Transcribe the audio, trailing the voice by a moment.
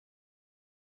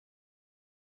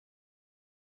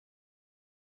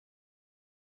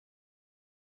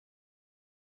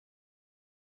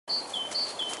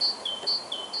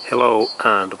Hello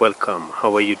and welcome.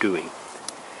 How are you doing?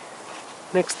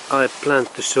 Next I plan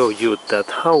to show you that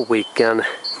how we can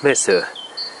measure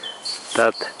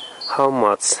that how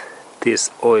much this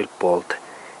oil bolt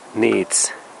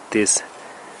needs this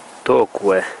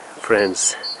Torque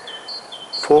Friends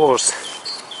force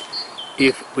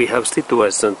if we have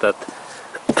situation that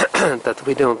that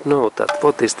we don't know that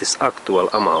what is this actual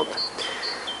amount.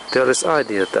 There is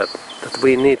idea that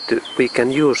we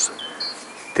can use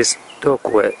this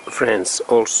Torque Friends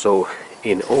also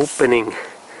in opening,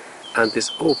 and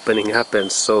this opening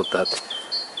happens so that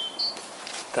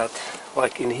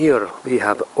like in here we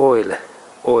have oil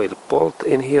bolt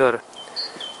in here,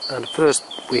 and first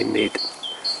we need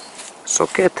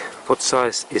socket. What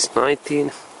size is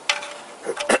 19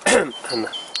 and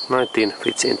 19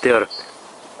 fits in there,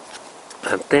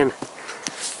 and then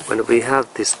when we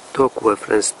have this Torque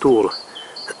Friends tool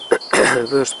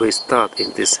first we start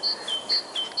in this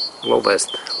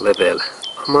lowest level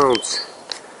amounts,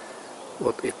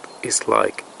 what it is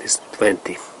like this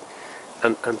 20,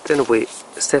 and then we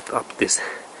set up this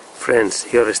friends.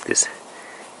 Here is this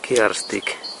gear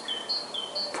stick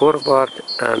forward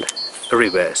and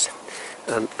reverse,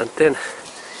 and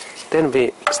then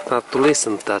we start to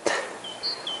listen that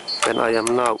when I am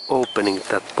now opening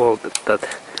that bolt, that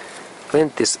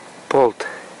when this bolt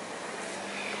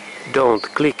don't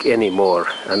click anymore,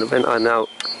 and when I now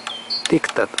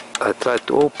tick that I try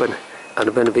to open,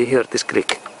 and when we hear this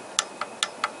click,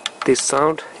 this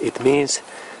sound, it means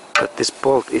that this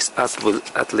bolt is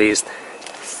at least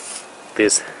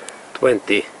this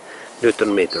 20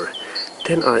 Newton meter.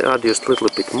 Then I adjust a little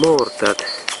bit more that,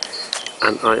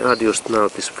 and I adjust now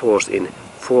this force in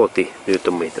 40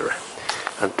 Newton meter,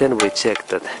 and then we check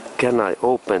that can I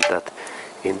open that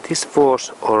in this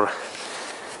force, or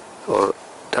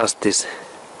does this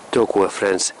Torque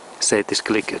Friends say this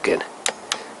click again.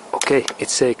 Okay, it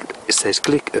says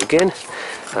click again,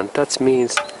 and that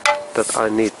means that I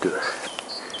need to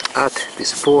add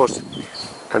this force,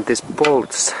 and this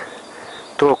bolt's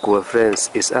Torque Friends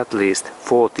is at least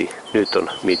 40 Newton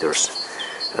meters,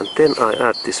 and then I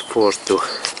add this force to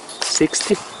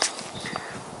 60,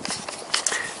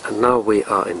 and now we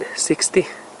are in 60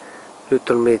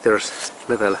 Newton meters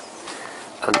level,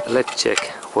 and let's check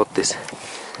what this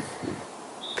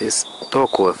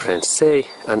Torque Friends say,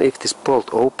 and if this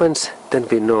bolt opens, then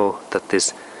we know that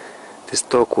this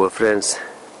Torque Friends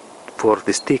for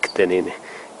this tightening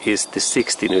is the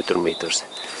 60 Newton meters,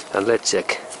 and let's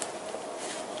check.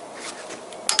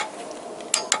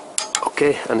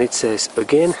 Okay, and it says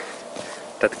again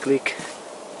that click,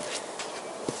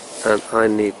 and I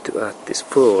need to add this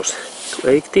force to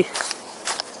 80.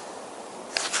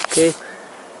 Okay,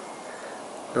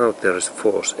 now there is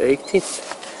force 80.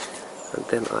 And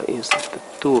then I insert the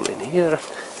tool in here,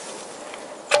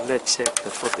 and let's check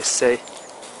that what it say.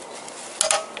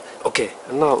 Okay,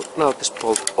 and now this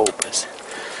bolt opens,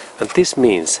 and this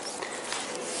means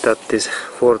that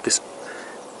for this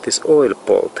oil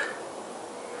bolt,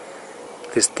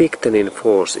 this tightening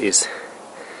force is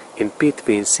in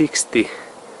between 60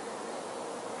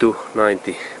 to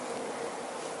 90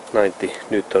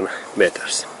 Newton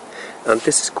meters, and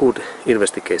this is good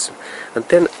investigation. And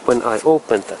then when I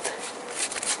open that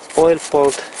oil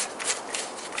bolt,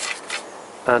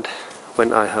 and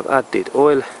when I have added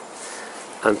oil,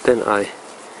 and then I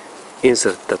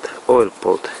insert that oil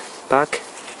bolt back,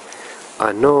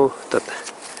 I know that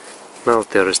now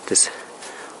there is this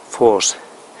force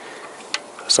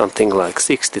something like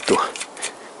 60 to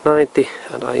 90,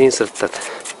 and I insert that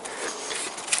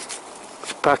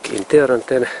back in there, and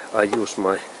then I use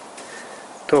my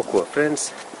Torque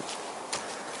Friends,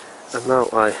 and now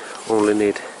I only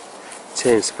need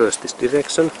change first this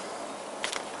direction.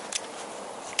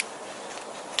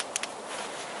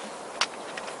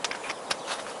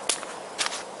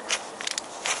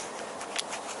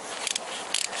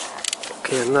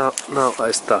 Okay, now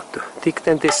I start to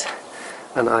tighten this,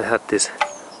 and I had this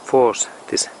force,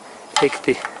 this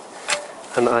 80,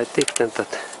 and I tighten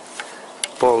that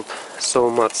bolt so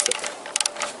much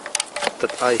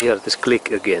that I hear this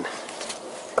click again.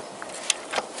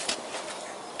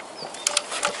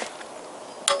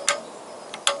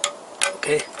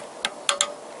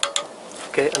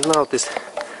 Okay, and now this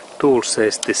tool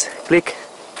says this click.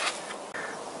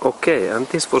 Okay, and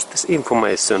this was this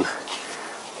information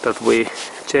that we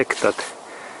checked that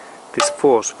this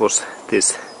force was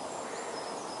this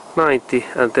 90,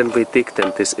 and then we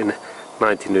tightened this in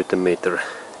 90 Newton meter,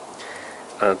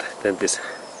 and then this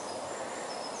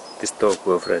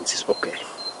Torque Friends is okay.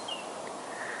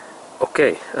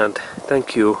 Okay, and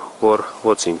thank you for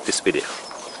watching this video.